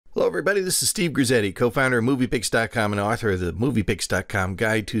Hello everybody, this is Steve Grizzetti, co-founder of MoviePix.com and author of the MoviePix.com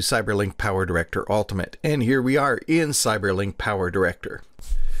Guide to CyberLink PowerDirector Ultimate. And here we are in CyberLink PowerDirector.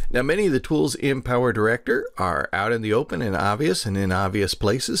 Now many of the tools in PowerDirector are out in the open and obvious and in obvious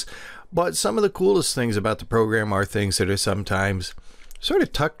places, but some of the coolest things about the program are things that are sometimes sort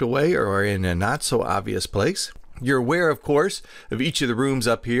of tucked away or are in a not so obvious place. You're aware, of course, of each of the rooms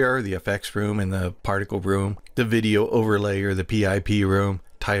up here, the effects room and the particle room, the video overlay or the PIP room,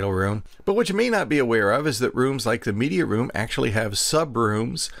 title room. But what you may not be aware of is that rooms like the media room actually have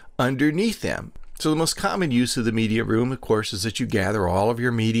sub-rooms underneath them. So the most common use of the media room, of course, is that you gather all of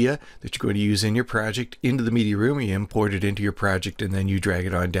your media that you're going to use in your project into the media room, you import it into your project, and then you drag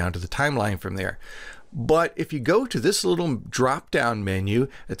it on down to the timeline from there. But if you go to this little drop-down menu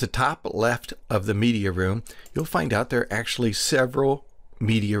at the top left of the media room, you'll find out there are actually several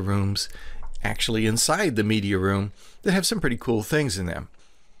media rooms actually inside the media room that have some pretty cool things in them.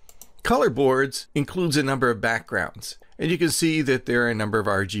 Color boards includes a number of backgrounds, and you can see that there are a number of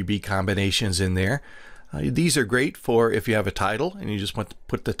RGB combinations in there. These are great for if you have a title and you just want to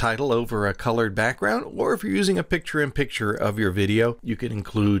put the title over a colored background, or if you're using a picture-in-picture of your video, you can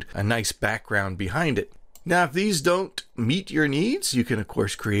include a nice background behind it. Now, if these don't meet your needs, you can of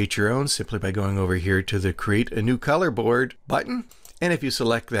course create your own simply by going over here to the Create a New Color Board button, and if you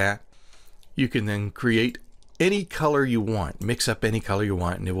select that, you can then create any color you want, mix up any color you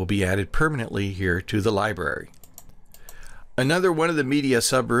want, and it will be added permanently here to the library. Another one of the media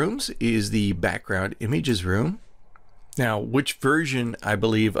subrooms is the background images room. Now, which version, I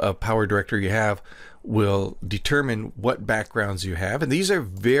believe, of PowerDirector you have will determine what backgrounds you have, and these are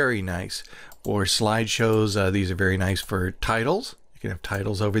very nice for slideshows. These are very nice for titles. You can have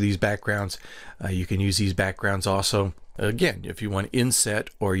titles over these backgrounds. You can use these backgrounds also, again, if you want to inset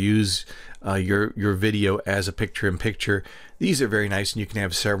or use your video as a picture-in-picture. These are very nice, and you can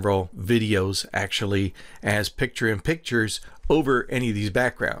have several videos actually as picture-in-pictures over any of these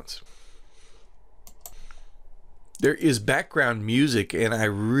backgrounds. There is background music, and I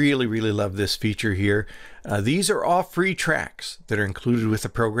really love this feature here. These are all free tracks that are included with the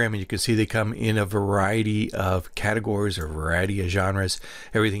program, and you can see they come in a variety of categories or a variety of genres.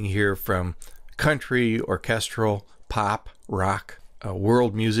 Everything here from country, orchestral, pop, rock,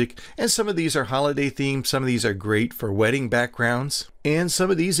 world music, and some of these are holiday themed. Some of these are great for wedding backgrounds, and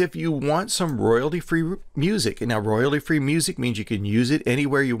some of these if you want some royalty-free music. And now royalty-free music means you can use it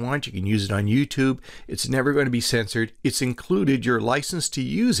anywhere you want. You can use it on YouTube. It's never going to be censored. It's included. Your license to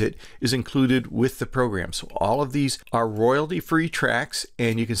use it is included with the program. So all of these are royalty-free tracks,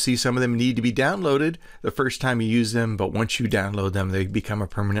 and you can see some of them need to be downloaded the first time you use them, but once you download them, they become a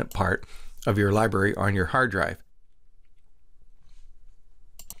permanent part of your library on your hard drive.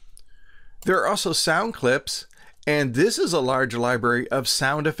 There are also sound clips, and this is a large library of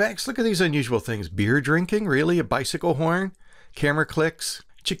sound effects. Look at these unusual things. Beer drinking, really? A bicycle horn? Camera clicks,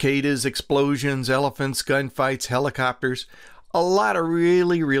 cicadas, explosions, elephants, gunfights, helicopters. A lot of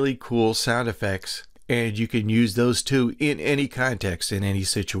really cool sound effects, and you can use those too in any context, in any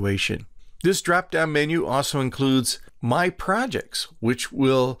situation. This drop-down menu also includes My Projects, which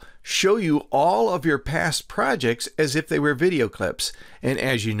will show you all of your past projects as if they were video clips. And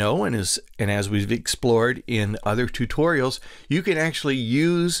as you know, and as we've explored in other tutorials, you can actually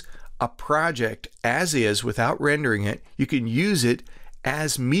use a project as is without rendering it. You can use it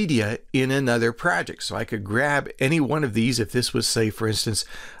as media in another project. So I could grab any one of these. If this was, say, for instance,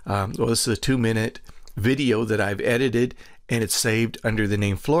 this is a 2-minute video that I've edited, and it's saved under the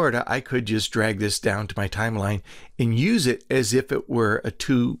name Florida, I could just drag this down to my timeline and use it as if it were a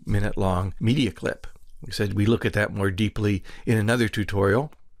 2-minute long media clip. Like I said, we look at that more deeply in another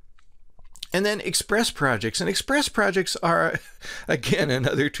tutorial. And then Express projects. And Express projects are, again,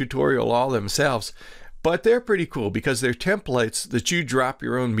 another tutorial all themselves. But they're pretty cool because they're templates that you drop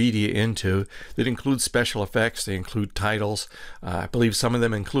your own media into that include special effects. They include titles. I believe some of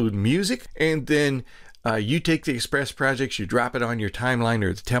them include music. And then you take the Express projects, you drop it on your timeline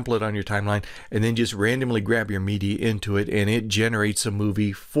or the template on your timeline, and then just randomly grab your media into it, and it generates a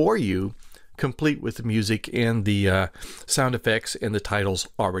movie for you, complete with the music and the sound effects and the titles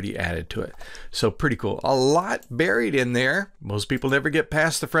already added to it. So pretty cool. A lot buried in there. Most people never get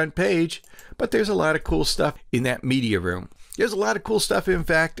past the front page, but there's a lot of cool stuff in that media room. There's a lot of cool stuff, in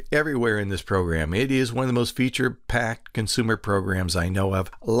fact, everywhere in this program. It is one of the most feature-packed consumer programs I know of.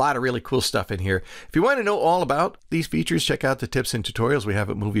 A lot of really cool stuff in here. If you want to know all about these features, check out the tips and tutorials we have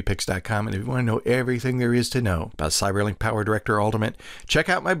at MoviePix.com. And if you want to know everything there is to know about CyberLink PowerDirector Ultimate, check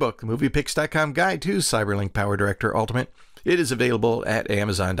out my book, the MoviePix.com Guide to CyberLink PowerDirector Ultimate. It is available at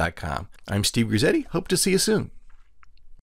Amazon.com. I'm Steve Grizzetti. Hope to see you soon.